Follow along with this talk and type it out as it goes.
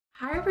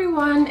Hi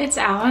everyone, it's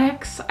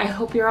Alex. I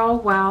hope you're all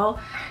well.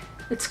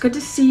 It's good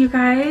to see you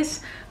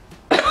guys.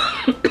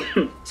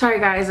 Sorry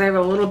guys, I have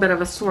a little bit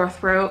of a sore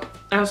throat.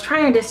 I was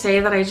trying to say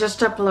that I just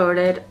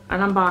uploaded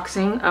an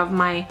unboxing of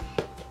my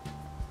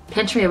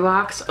PINCHme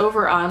box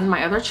over on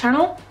my other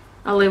channel.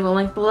 I'll leave a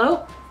link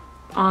below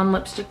on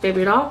Lipstick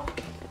Baby Doll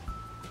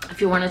if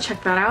you want to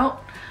check that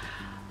out.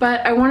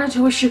 But I wanted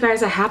to wish you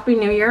guys a happy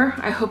new year.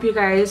 I hope you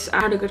guys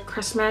had a good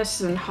Christmas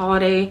and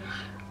holiday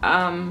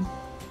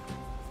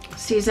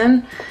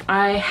season.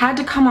 I had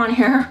to come on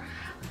here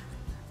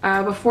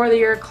before the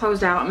year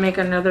closed out and make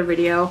another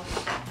video.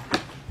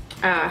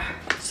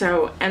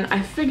 And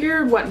I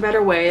figured what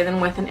better way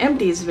than with an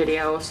empties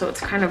video. So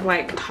it's kind of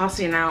like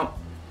tossing out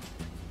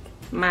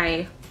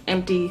my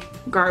empty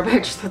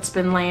garbage that's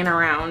been laying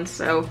around.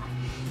 So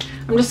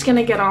I'm just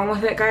gonna get on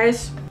with it,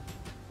 guys.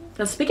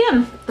 Let's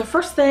begin. The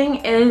first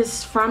thing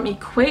is from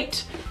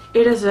Equate.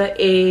 It is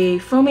a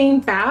foaming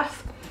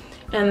bath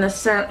in the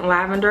scent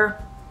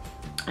Lavender,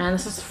 and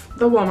this is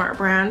the Walmart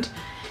brand.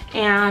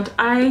 And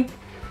I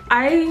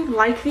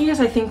like these.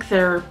 I think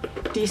they're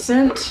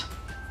decent.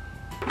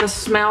 The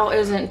smell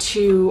isn't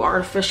too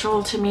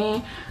artificial to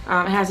me.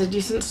 It has a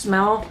decent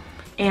smell,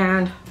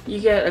 and you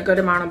get a good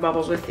amount of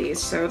bubbles with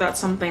these, so that's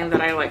something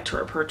that I like to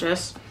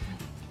repurchase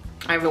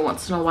every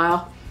once in a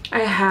while. I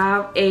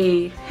have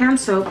a hand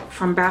soap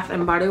from Bath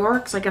 & Body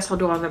Works. I guess I'll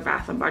do all the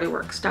Bath & Body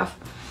Works stuff.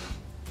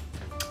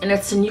 And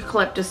it's an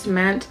Eucalyptus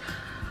mint.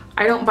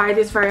 I don't buy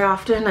these very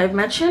often. I've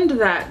mentioned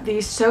that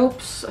these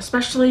soaps,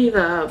 especially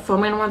the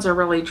foaming ones, are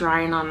really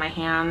drying on my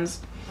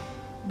hands.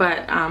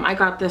 But I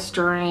got this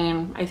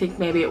during, I think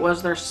maybe it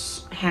was their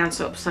hand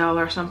soap sale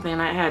or something.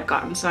 I had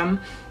gotten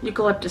some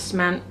Eucalyptus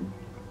mint.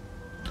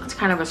 It's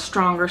kind of a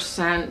stronger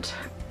scent.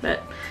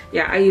 But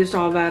yeah, I used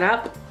all that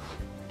up.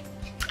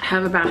 I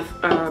have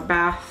a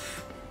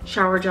bath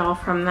shower gel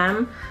from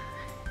them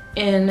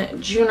in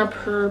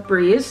Juniper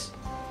Breeze.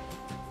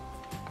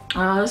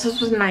 This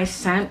was a nice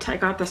scent. I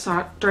got this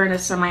during a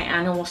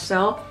semi-annual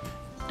sale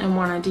and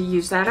wanted to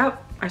use that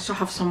up. I still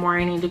have some more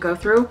I need to go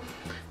through,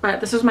 but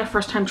this is my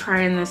first time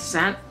trying this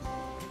scent.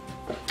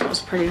 It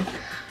was pretty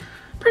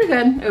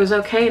good. It was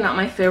okay, not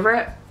my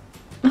favorite.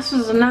 This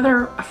was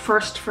another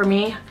first for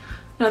me,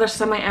 another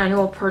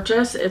semi-annual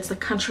purchase. It's the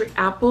Country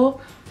Apple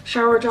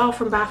shower gel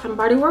from Bath &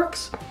 Body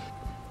Works.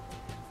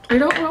 I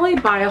don't really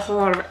buy a whole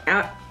lot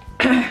of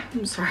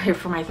I'm sorry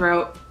for my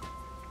throat.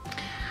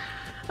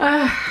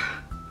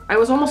 I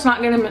was almost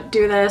not gonna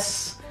do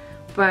this,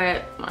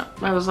 but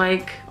I was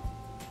like,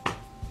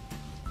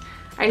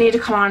 I need to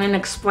come on and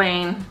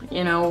explain,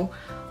 you know,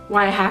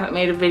 why I haven't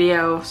made a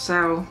video.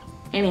 So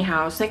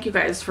anyhow, thank you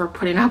guys for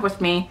putting up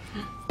with me.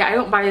 Yeah, I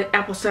don't buy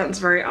apple scents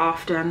very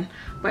often,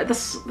 but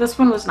this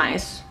one was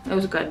nice. It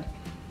was good.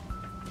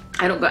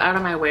 I don't go out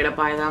of my way to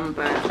buy them,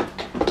 but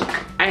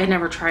I had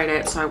never tried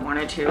it, so I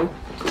wanted to.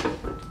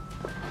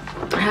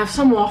 I have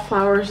some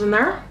Wallflowers in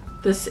there.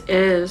 This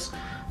is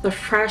the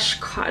fresh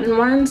cotton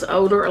ones,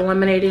 odor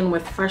eliminating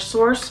with fresh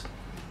source.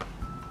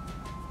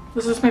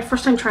 This is my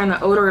first time trying the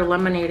odor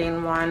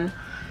eliminating one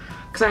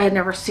because I had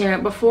never seen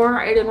it before.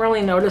 I didn't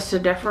really notice a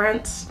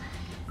difference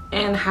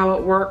in how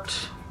it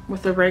worked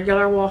with the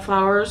regular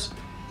Wallflowers.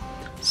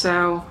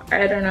 So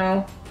I don't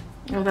know.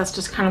 You know, that's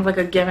just kind of like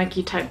a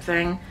gimmicky type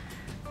thing.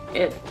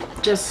 It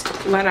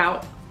just let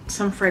out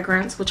some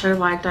fragrance, which I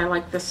liked. I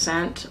like this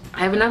scent. I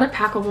have another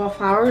pack of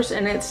Wallflowers,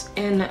 and it's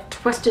in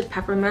Twisted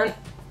Peppermint.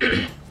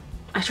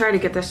 I try to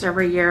get this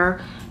every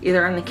year,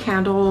 either in the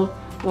candle,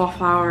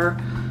 Wallflower,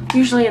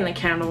 usually in the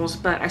candles,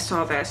 but I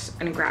saw this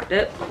and grabbed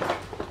it.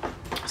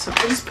 So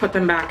I just put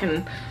them back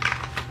in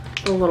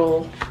the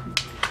little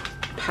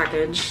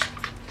package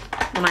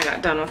when I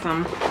got done with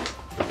them.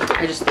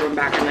 I just threw them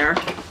back in there.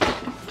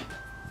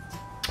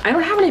 I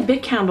don't have any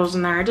big candles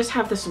in there. I just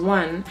have this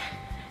one,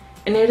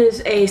 and it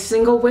is a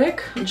single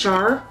wick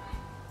jar,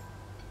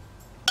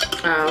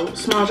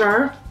 small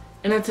jar,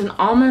 and it's an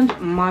almond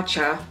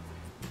matcha.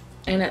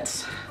 And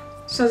it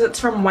says it's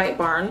from White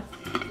Barn,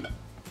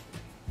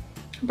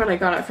 but I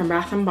got it from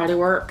Bath & Body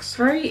Works.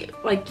 Very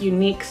like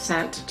unique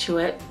scent to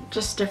it,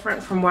 just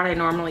different from what I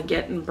normally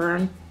get and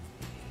burn.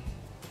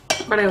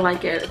 But I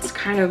like it. It's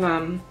kind of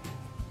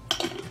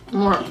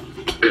more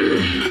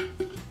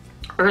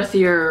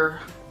earthier,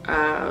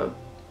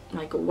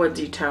 like a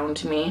woodsy tone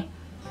to me.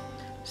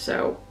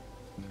 So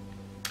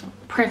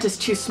print is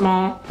too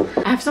small.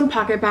 I have some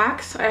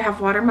Pocketbacs. I have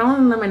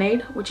Watermelon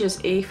Lemonade, which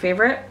is a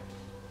favorite.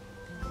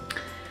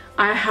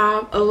 I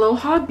have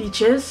Aloha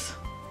Beaches,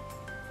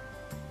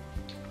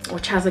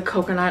 which has a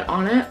coconut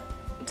on it.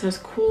 It says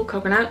cool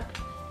coconut.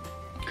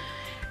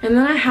 And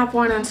then I have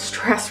one in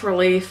Stress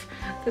Relief.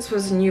 This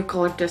was in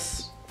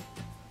Eucalyptus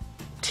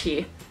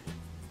tea.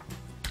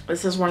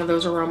 This is one of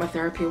those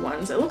Aromatherapy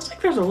ones. It looks like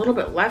there's a little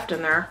bit left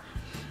in there.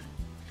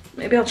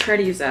 Maybe I'll try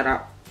to use that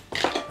up.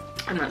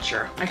 I'm not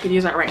sure. I could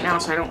use that right now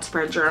so I don't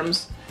spread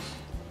germs.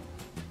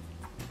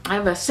 I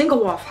have a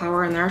single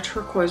Wallflower in there,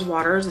 Turquoise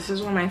Waters. This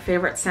is one of my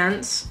favorite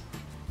scents.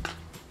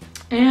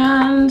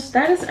 And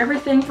that is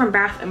everything from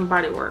Bath &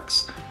 Body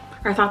Works.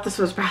 I thought this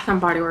was Bath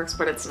 & Body Works,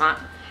 but it's not.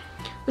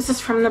 This is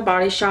from the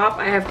Body Shop.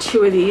 I have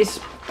 2 of these.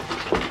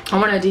 I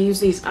wanted to use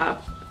these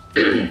up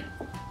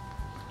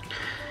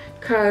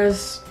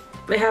because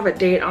they have a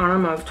date on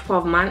them of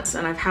 12 months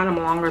and I've had them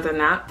longer than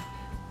that.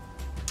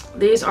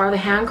 These are the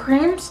hand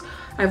creams.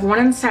 I have one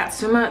in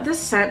Satsuma. This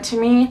scent to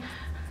me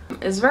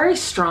is very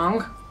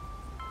strong.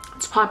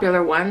 It's a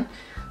popular one.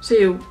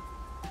 So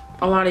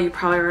a lot of you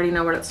probably already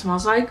know what it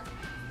smells like.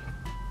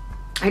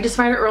 I just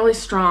find it really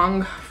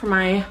strong for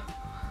my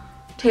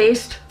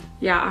taste.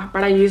 Yeah,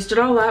 but I used it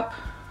all up.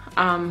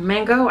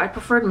 Mango, I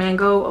preferred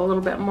mango a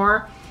little bit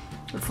more.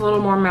 It's a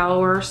little more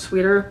mellower,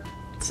 sweeter.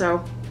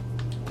 So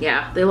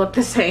yeah, they look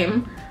the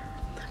same.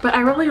 But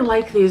I really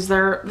like these.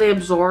 They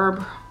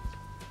absorb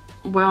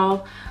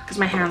well because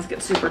my hands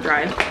get super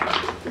dry.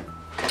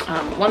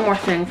 One more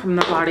thing from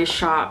the Body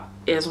Shop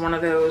is one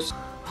of those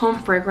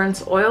home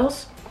fragrance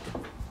oils.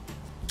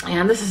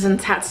 And this is in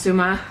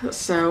Satsuma.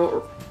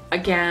 So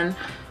again,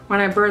 when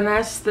I burn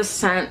this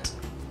scent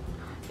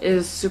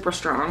is super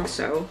strong,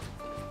 so,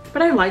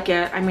 but I like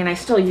it. I mean, I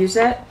still use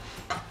it.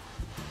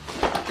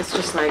 It's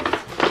just like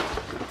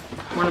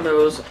one of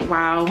those,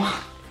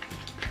 wow.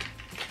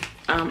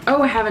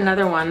 Oh, I have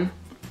another one,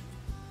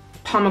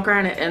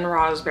 pomegranate and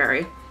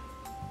raspberry.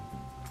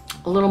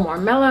 A little more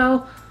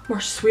mellow,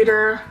 more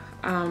sweeter.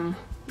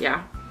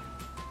 Yeah,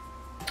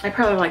 I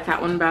probably like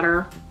that one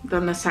better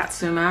than the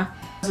Satsuma.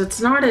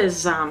 It's not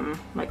as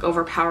like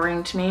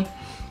overpowering to me.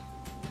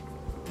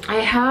 I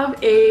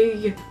have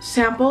a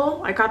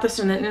sample. I got this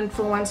in an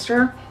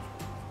influencer.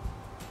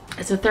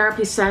 It's a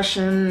therapy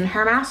session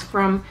hair mask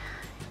from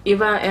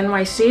Eva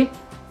NYC.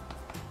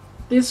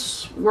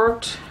 This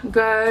worked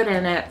good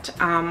and it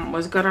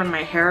was good on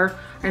my hair.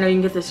 I know you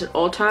can get this at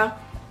Ulta.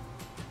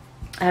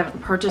 I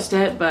haven't purchased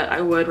it, but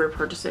I would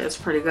repurchase it. It's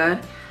pretty good.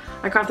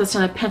 I got this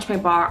in a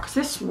PINCHme box.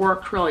 This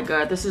worked really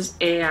good. This is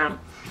a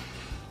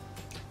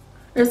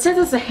it says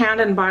it's a hand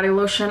and body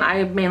lotion.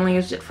 I mainly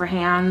used it for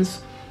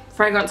hands.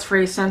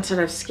 Fragrance-free,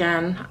 sensitive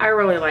skin. I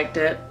really liked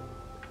it.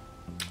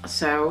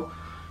 So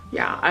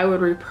yeah, I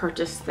would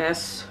repurchase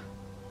this.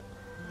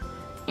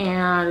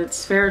 And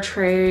it's fair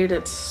trade.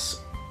 It's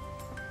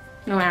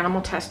no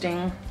animal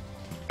testing.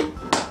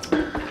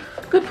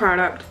 Good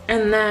product.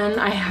 And then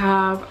I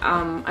have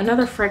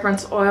another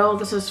fragrance oil.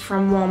 This is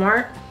from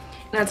Walmart.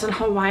 And it's in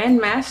Hawaiian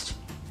Mist.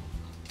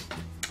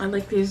 I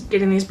like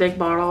getting these big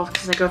bottles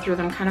because I go through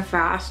them kind of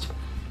fast.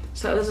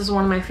 So this is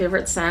one of my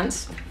favorite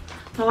scents.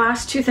 The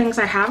last 2 things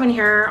I have in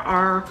here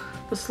are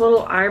this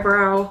little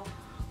eyebrow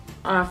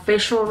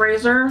facial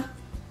razor.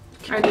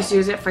 I just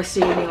use it if I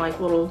see any like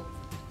little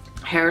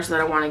hairs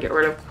that I want to get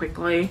rid of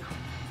quickly,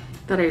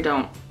 that I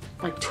don't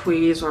like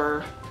tweeze,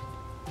 or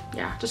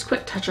yeah, just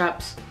quick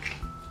touch-ups.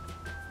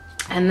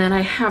 And then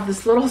I have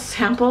this little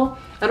sample.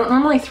 I don't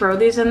normally throw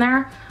these in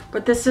there,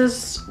 but this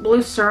is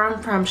blue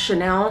serum from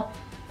Chanel.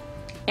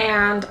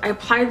 And I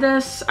applied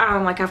this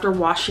like after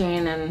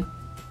washing and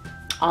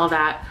all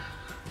that,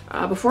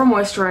 before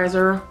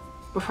moisturizer,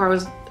 before I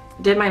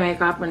did my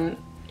makeup, and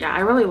yeah, I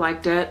really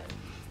liked it.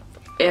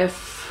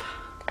 If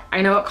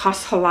I know it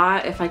costs a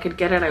lot, if I could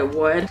get it, I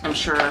would. I'm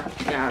sure,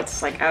 yeah,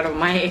 it's like out of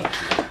my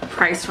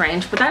price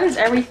range, but that is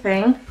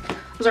everything.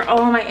 Those are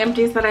all of my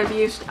empties that I've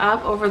used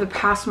up over the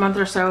past month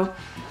or so.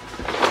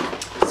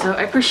 So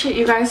I appreciate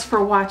you guys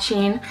for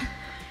watching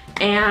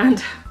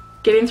and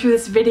getting through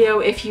this video.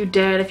 If you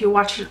did, if you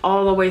watched it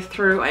all the way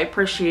through, I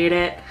appreciate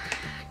it.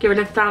 Give it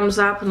a thumbs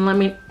up and let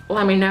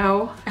me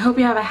know. I hope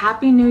you have a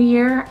happy new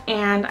year,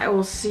 and I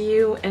will see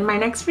you in my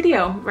next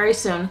video very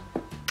soon.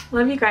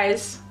 Love you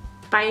guys.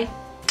 Bye.